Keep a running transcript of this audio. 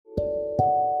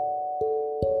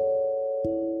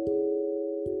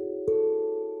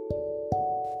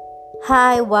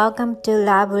Hi, welcome to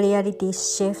Love Reality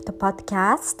Shift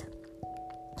podcast.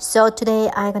 So today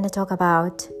I'm going to talk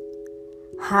about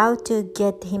how to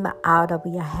get him out of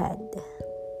your head.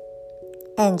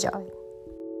 Enjoy.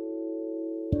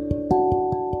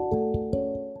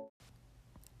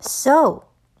 So,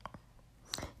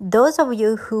 those of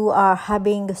you who are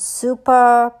having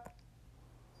super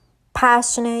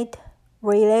passionate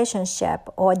relationship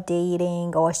or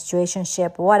dating or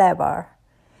situationship, whatever,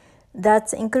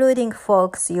 that's including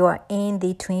folks you are in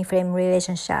the twin flame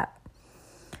relationship.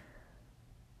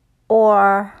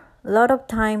 Or a lot of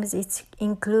times it's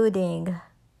including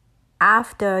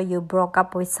after you broke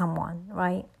up with someone,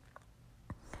 right?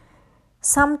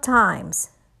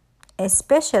 Sometimes,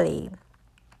 especially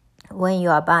when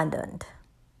you're abandoned,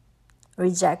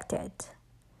 rejected,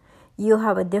 you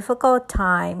have a difficult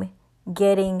time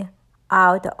getting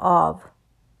out of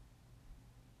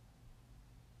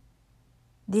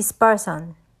this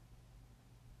person,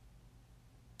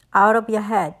 out of your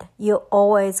head. You're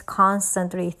always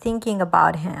constantly thinking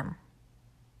about him.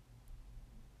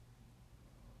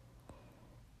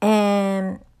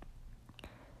 And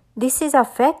this is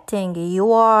affecting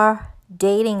your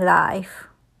dating life.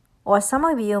 Or some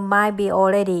of you might be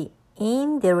already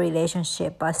in the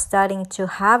relationship or starting to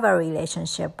have a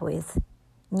relationship with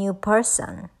new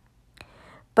person.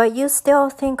 But you still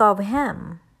think of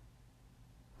him.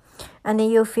 And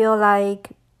then you feel like,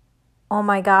 oh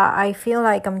my God, I feel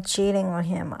like I'm cheating on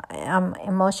him. I'm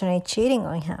emotionally cheating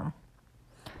on him.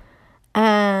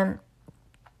 And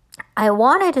I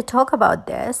wanted to talk about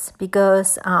this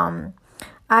because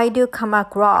I do come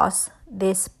across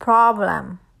this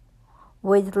problem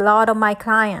with a lot of my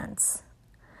clients.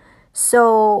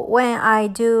 So when I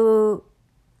do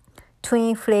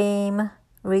twin flame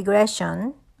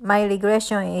regression, my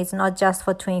regression is not just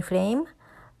for twin flame,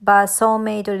 but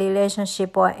soulmate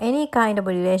relationship or any kind of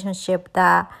relationship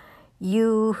that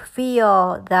you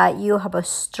feel that you have a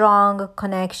strong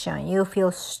connection, you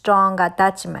feel strong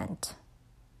attachment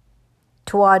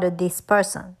toward this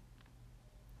person.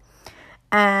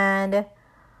 And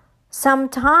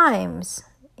sometimes,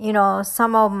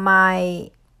 some of my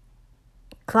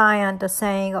clients are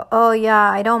saying, oh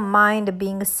yeah, I don't mind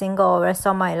being single the rest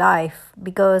of my life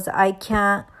because I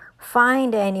can't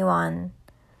find anyone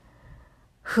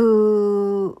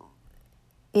who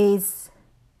is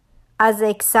as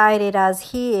excited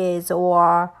as he is,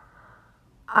 or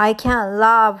I can't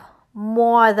love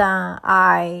more than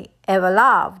I ever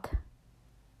loved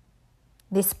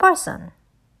this person.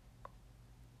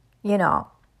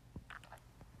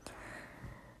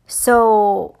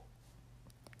 So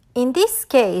in this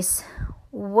case,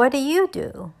 what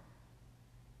do?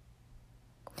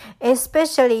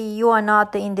 Especially you are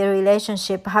not in the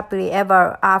relationship happily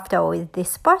ever after with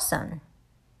this person.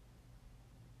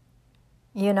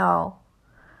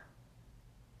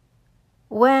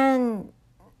 When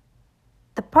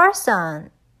the person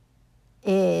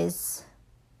is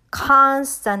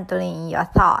constantly in your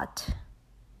thought,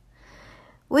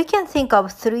 we can think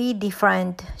of 3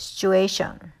 different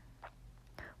situations.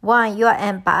 One, you're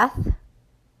empath.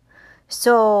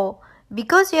 So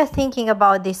because you're thinking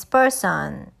about this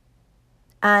person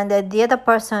and the other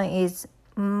person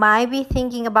might be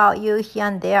thinking about you here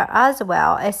and there as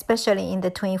well, especially in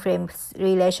the twin flame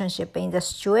relationship, in the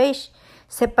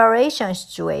separation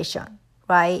situation,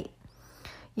 right?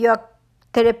 You're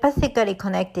telepathically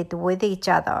connected with each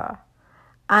other.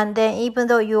 And then even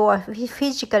though you are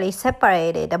physically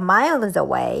separated miles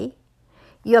away,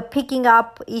 you're picking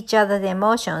up each other's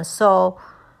emotions. So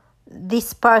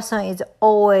this person is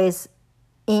always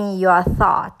in your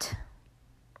thought.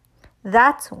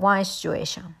 That's one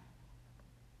situation.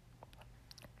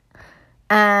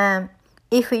 And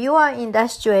if you are in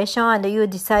that situation and you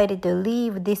decided to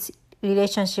leave this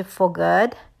relationship for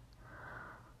good,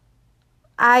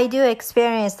 I do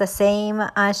experience the same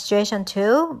situation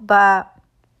too. But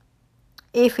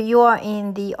if you are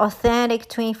in the authentic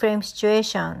twin flame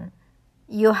situation,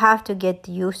 you have to get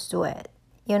used to it.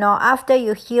 After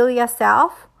you heal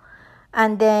yourself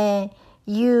and then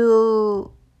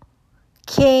you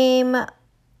overcame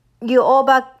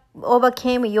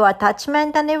your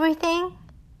attachment and everything,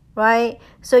 right?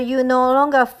 So you no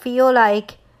longer feel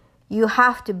like you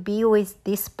have to be with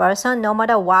this person no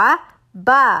matter what,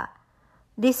 but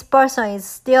this person is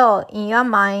still in your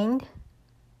mind.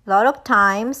 A lot of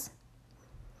times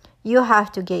you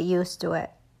have to get used to it.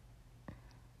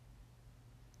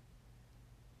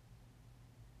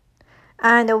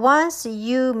 And once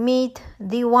you meet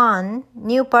the one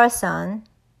new person,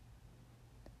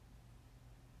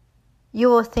 you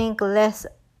will think less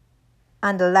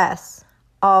and less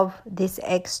of this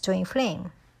ex twin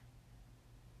flame.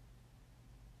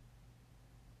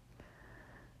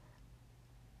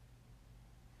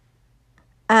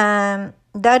 And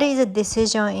that is a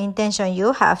decision intention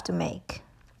you have to make.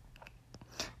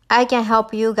 I can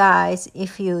help you guys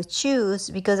if you choose,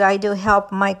 because I do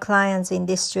help my clients in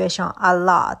this situation a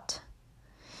lot.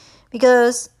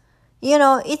 Because,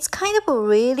 it's kind of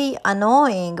really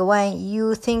annoying when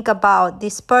you think about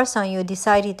this person you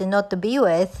decided not to be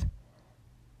with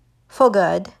for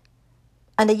good,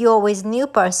 and you're with new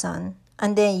person,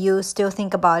 and then you still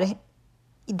think about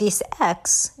this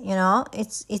ex.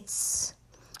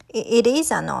 It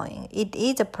is annoying. It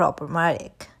is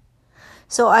problematic.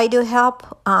 So I do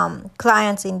help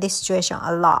clients in this situation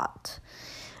a lot.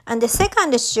 And the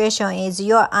second situation is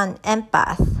you're an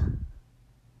empath.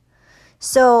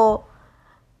 So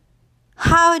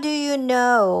how do you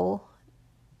know,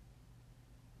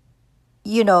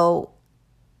 you're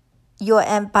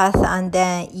empath and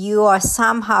then you are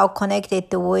somehow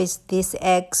connected with this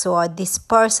ex or this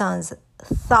person's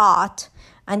thought,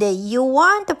 and then you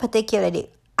weren't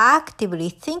particularly actively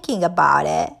thinking about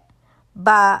it,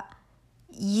 but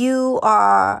you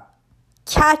are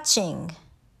catching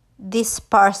this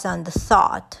person's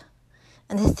thought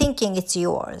and thinking it's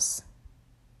yours.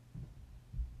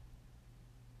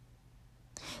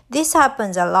 This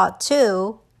happens a lot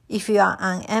too if you are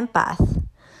an empath.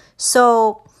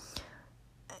 So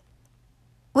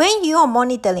when you are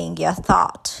monitoring your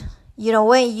thought,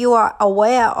 when you are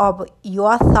aware of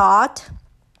your thought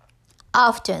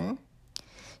often,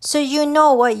 so you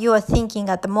know what you are thinking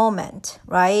at the moment,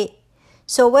 right?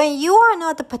 So when you are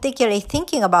not particularly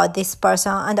thinking about this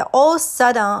person, and all of a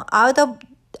sudden, out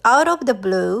of the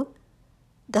blue,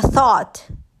 the thought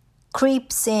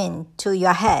creeps into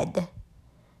your head,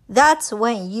 that's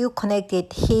when you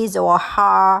connected his or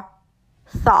her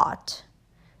thought,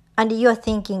 and you're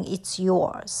thinking it's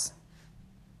yours.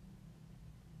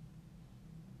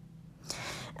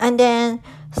 And then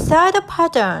third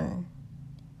pattern,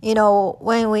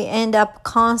 when we end up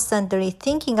constantly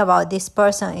thinking about this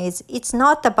person, it's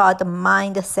not about the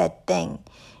mindset thing.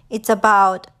 It's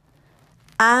about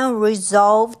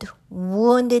unresolved,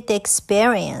 wounded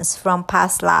experience from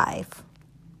past life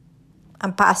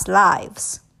and past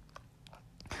lives.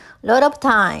 A lot of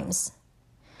times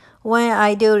when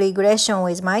I do regression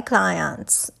with my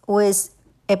clients with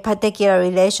a particular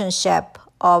relationship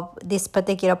of this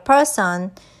particular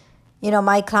person,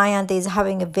 my client is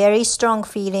having a very strong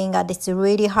feeling and it's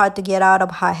really hard to get out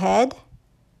of her head.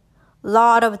 A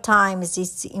lot of times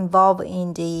it's involved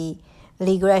in the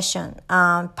regression,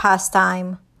 past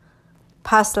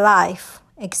life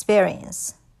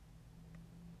experience.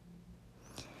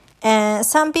 And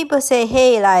some people say,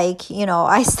 hey, I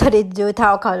started to do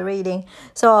tarot card reading.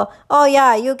 So,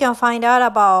 you can find out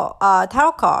about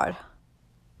tarot card.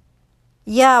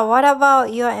 Yeah, what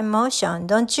about your emotion?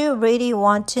 Don't you really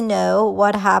want to know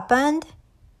what happened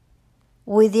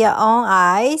with your own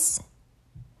eyes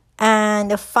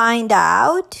and find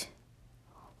out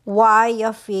why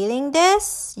you're feeling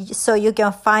this, so you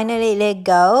can finally let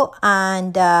go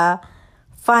and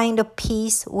find a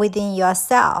peace within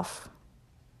yourself?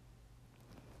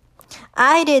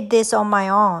 I did this on my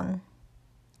own,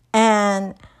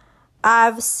 and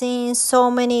I've seen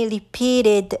so many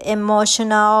repeated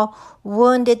emotional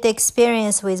wounded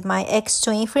experience with my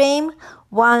ex-twin flame,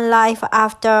 one life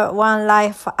after one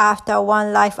life after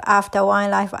one life after one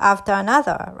life after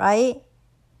another, right?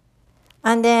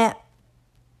 And then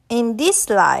in this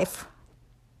life,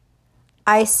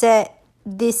 I said,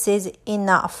 this is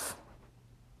enough.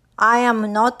 I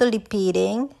am not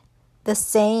repeating the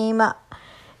same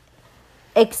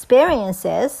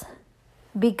experiences,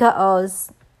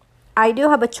 because I do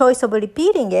have a choice of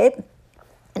repeating it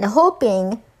and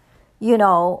hoping,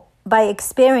 by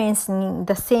experiencing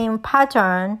the same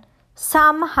pattern,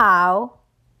 somehow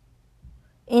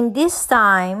in this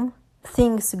time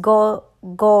things go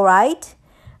right,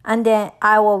 and then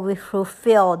I will be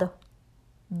fulfilled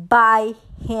by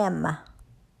him.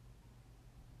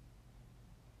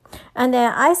 And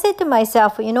then I said to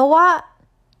myself, you know what?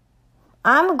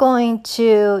 I'm going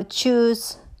to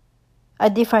choose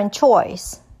a different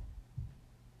choice,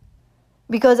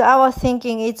 because I was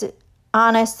thinking it's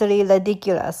honestly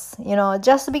ridiculous.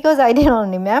 Just because I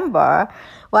didn't remember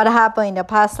what happened in the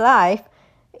past life,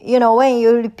 when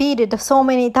you repeat it so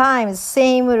many times,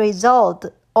 same result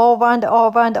over and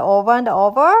over and over and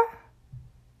over,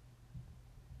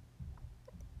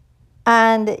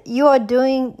 and you are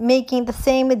making the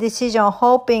same decision,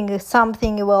 hoping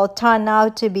something will turn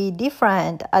out to be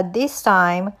different at this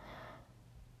time,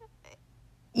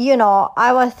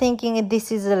 I was thinking this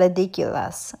is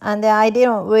ridiculous. And then I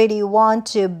didn't really want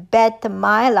to bet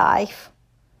my life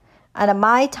and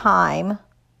my time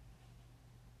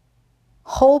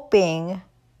hoping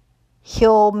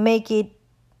he'll make it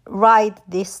right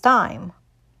this time.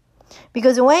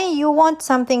 Because when you want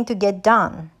something to get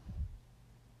done,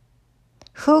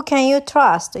 who can you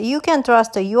trust? You can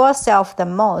trust yourself the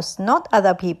most, not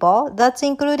other people. That's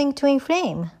including twin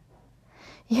flame.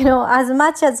 As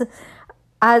much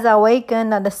as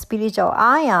awakened and spiritual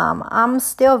I am, I'm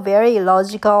still very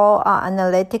logical,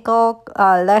 analytical,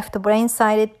 left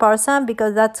brain-sided person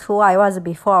because that's who I was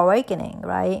before awakening,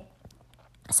 right?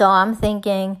 So I'm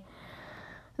thinking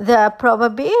the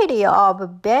probability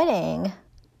of betting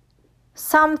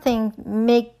something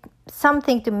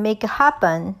to make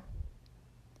happen,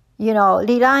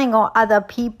 relying on other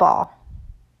people,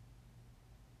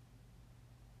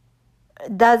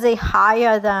 does it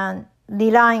higher than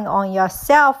relying on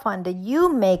yourself and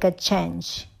you make a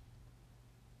change.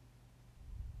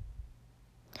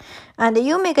 And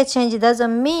you make a change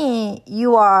doesn't mean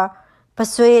you are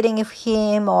persuading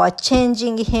him or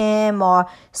changing him or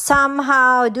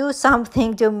somehow do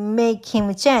something to make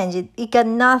him change. It got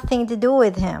nothing to do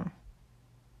with him.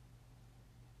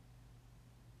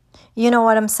 You know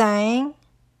what I'm saying?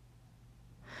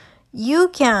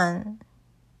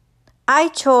 I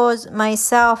chose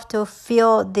myself to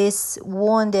feel this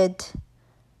wounded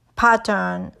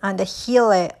pattern and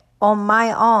heal it on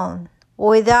my own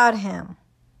without him.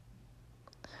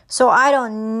 So I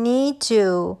don't need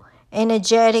to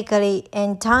energetically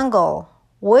entangle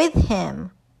with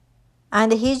him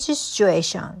and his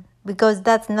situation because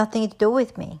that's nothing to do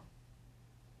with me.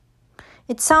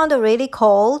 It sounded really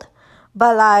cold,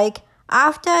 but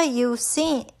after you've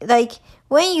seen,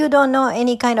 when you don't know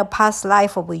any kind of past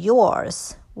life of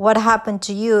yours, what happened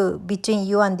to you between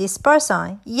you and this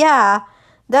person,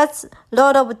 that's a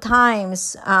lot of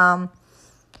times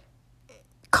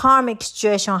karmic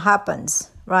situation happens,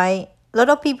 right? A lot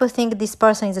of people think this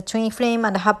person is a twin flame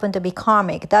and happen to be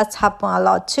karmic. That's happened a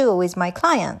lot too with my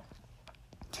client.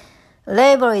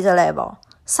 Label is a label.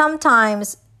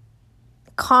 Sometimes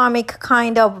karmic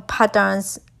kind of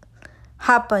patterns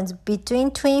happens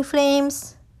between twin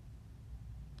flames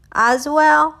as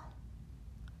well.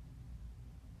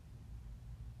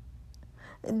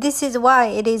 This is why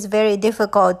it is very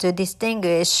difficult to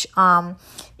distinguish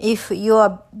if you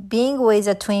are being with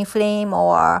a twin flame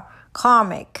or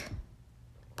karmic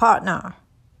partner.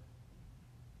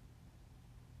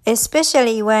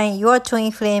 Especially when your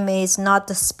twin flame is not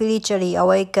spiritually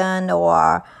awakened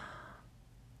or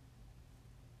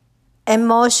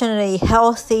emotionally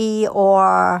healthy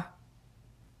or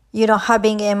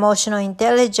having emotional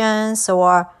intelligence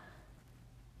or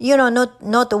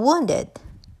not wounded.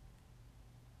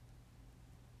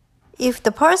 If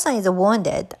the person is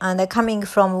wounded and coming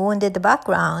from wounded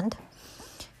background,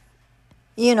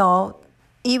 even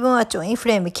a twin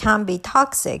flame can be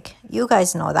toxic. You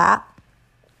guys know that.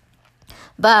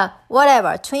 But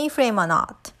whatever, twin flame or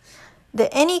not,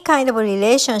 any kind of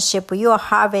relationship you are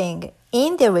having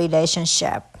in the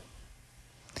relationship,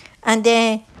 and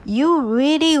then you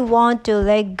really want to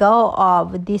let go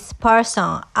of this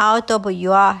person out of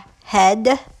your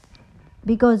head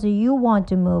because you want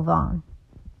to move on.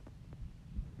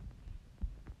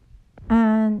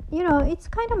 And, it's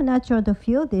kind of natural to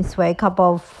feel this way a couple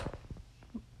of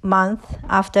months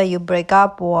after you break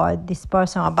up or this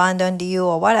person abandoned you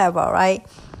or whatever, right?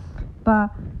 But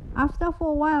after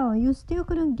for a while, you still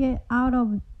couldn't get out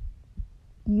of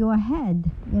your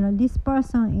head. This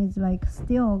person is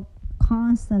still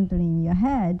constantly in your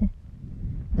head.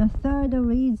 The third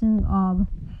reason of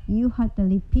you had the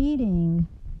repeating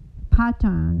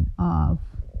pattern of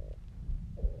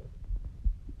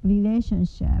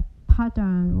relationship,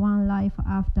 pattern one life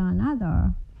after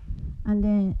another, and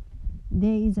then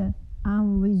there is an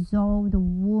unresolved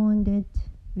wounded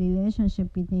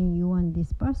relationship between you and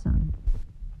this person.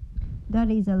 That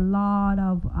is a lot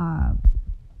of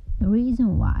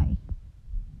reason why.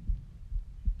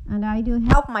 And I do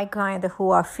help my clients who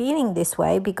are feeling this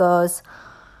way because,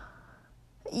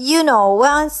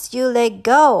 once you let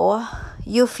go,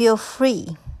 you feel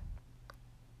free.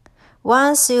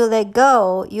 Once you let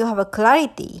go, you have a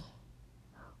clarity.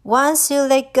 Once you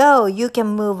let go, you can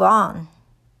move on.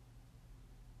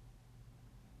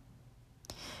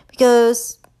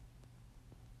 Because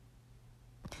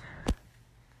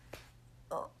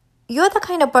you're the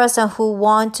kind of person who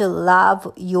want to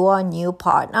love your new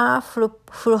partner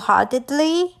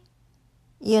full-heartedly,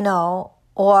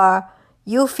 or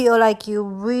you feel like you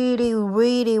really,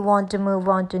 really want to move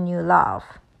on to new love.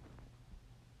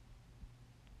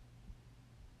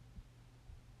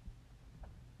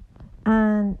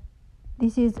 And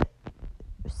this is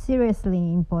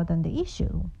seriously important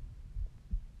issue.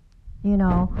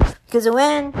 Because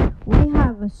when we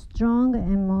have a strong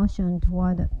emotion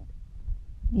toward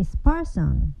this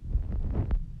person,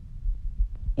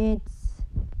 it's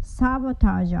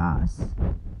sabotage us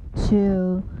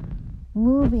to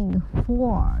moving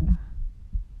forward.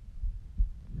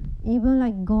 Even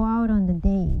like go out on the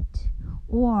date,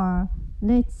 or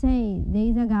let's say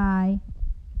there's a guy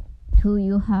who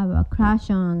you have a crush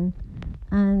on,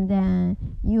 and then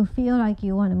you feel like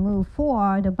you want to move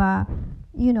forward, but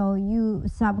you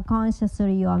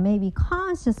subconsciously or maybe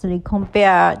consciously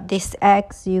compare this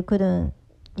ex you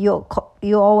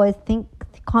always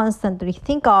constantly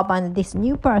think of and this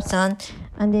new person,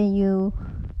 and then you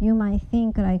might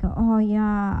think like, oh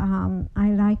yeah, I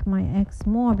like my ex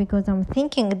more because I'm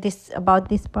thinking about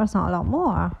this person a lot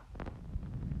more.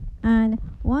 And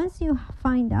once you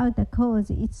find out the cause,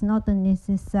 it's not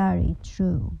necessarily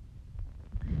true.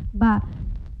 But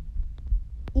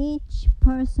each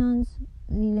person's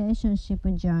relationship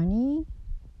journey,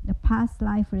 the past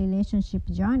life relationship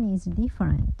journey is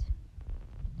different.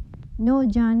 No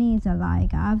journey is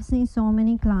alike. I've seen so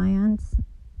many clients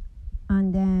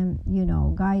and then,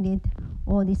 guided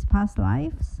all these past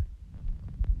lives.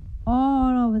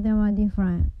 All of them are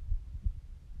different.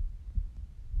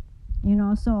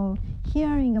 So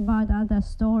hearing about other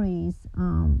stories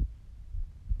on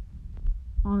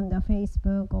the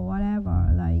Facebook or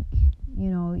whatever, like,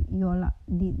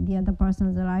 the other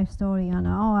person's life story,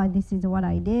 and this is what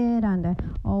I did, and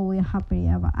we're happily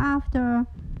ever after,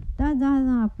 that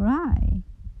doesn't apply,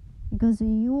 because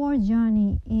your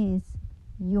journey is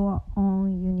your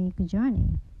own unique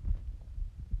journey.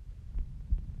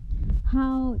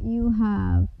 How you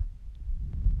have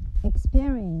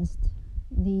experienced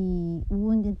the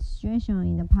wounded situation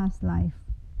in the past life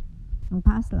and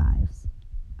past lives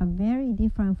are very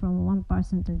different from one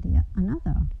person to the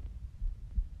another.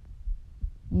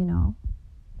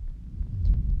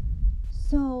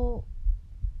 So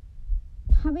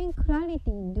having clarity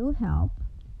do help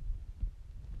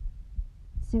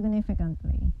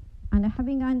significantly, and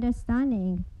having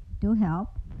understanding do help,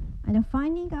 and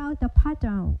finding out the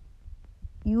pattern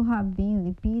you have been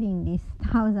repeating this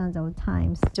thousands of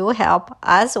times do help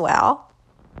as well.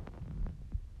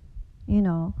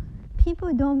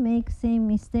 People don't make same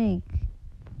mistake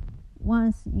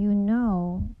once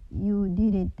you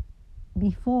did it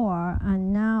before,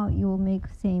 and now you make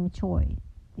same choice.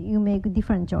 You make a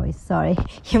different choice.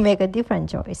 You make a different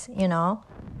choice.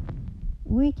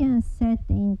 We can set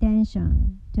the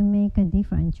intention to make a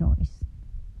different choice,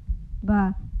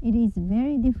 but it is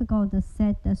very difficult to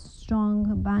set the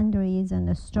strong boundaries and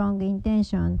a strong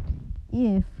intention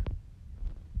if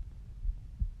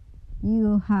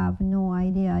you have no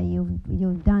idea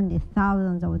you've done this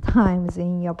thousands of times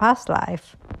in your past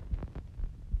life.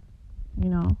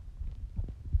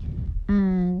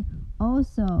 And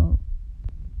also,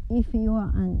 if you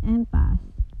are an empath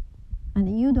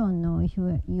and you don't know if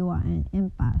you are an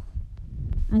empath,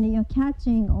 and you're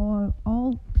catching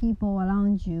all people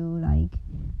around you, like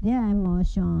their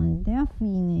emotions, their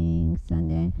feelings,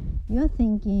 and then you're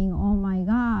thinking, oh my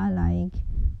God, like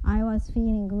I was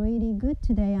feeling really good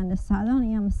today and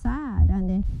suddenly I'm sad. And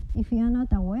then if you're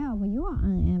not aware of you are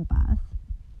an empath,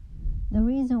 the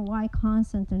reason why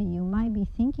constantly you might be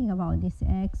thinking about this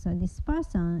ex or this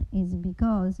person is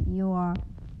because you are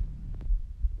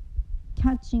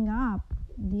catching up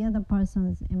the other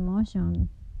person's emotion,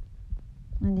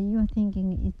 and you're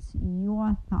thinking it's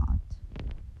your thought.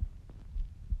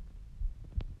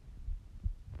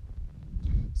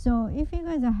 So if you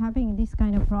guys are having this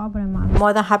kind of problem, I'm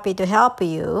more than happy to help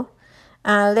you.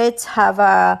 And let's have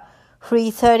a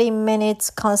free 30 minutes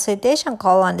consultation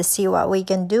call and see what we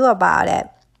can do about it.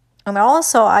 And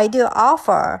also, I do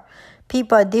offer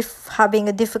people having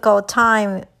a difficult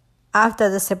time after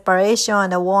the separation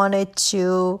and wanted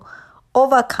to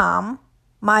overcome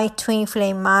my Twin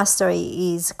Flame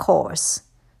Mastery course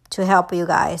to help you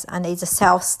guys, and it's a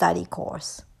self-study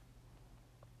course.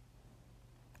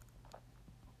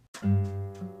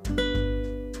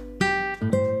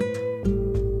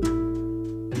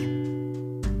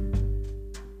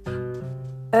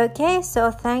 Okay,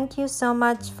 so thank you so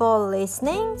much for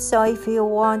listening. So if you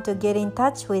want to get in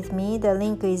touch with me, the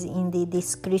link is in the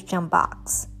description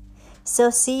box.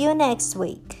 So see you next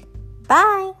week.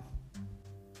 Bye!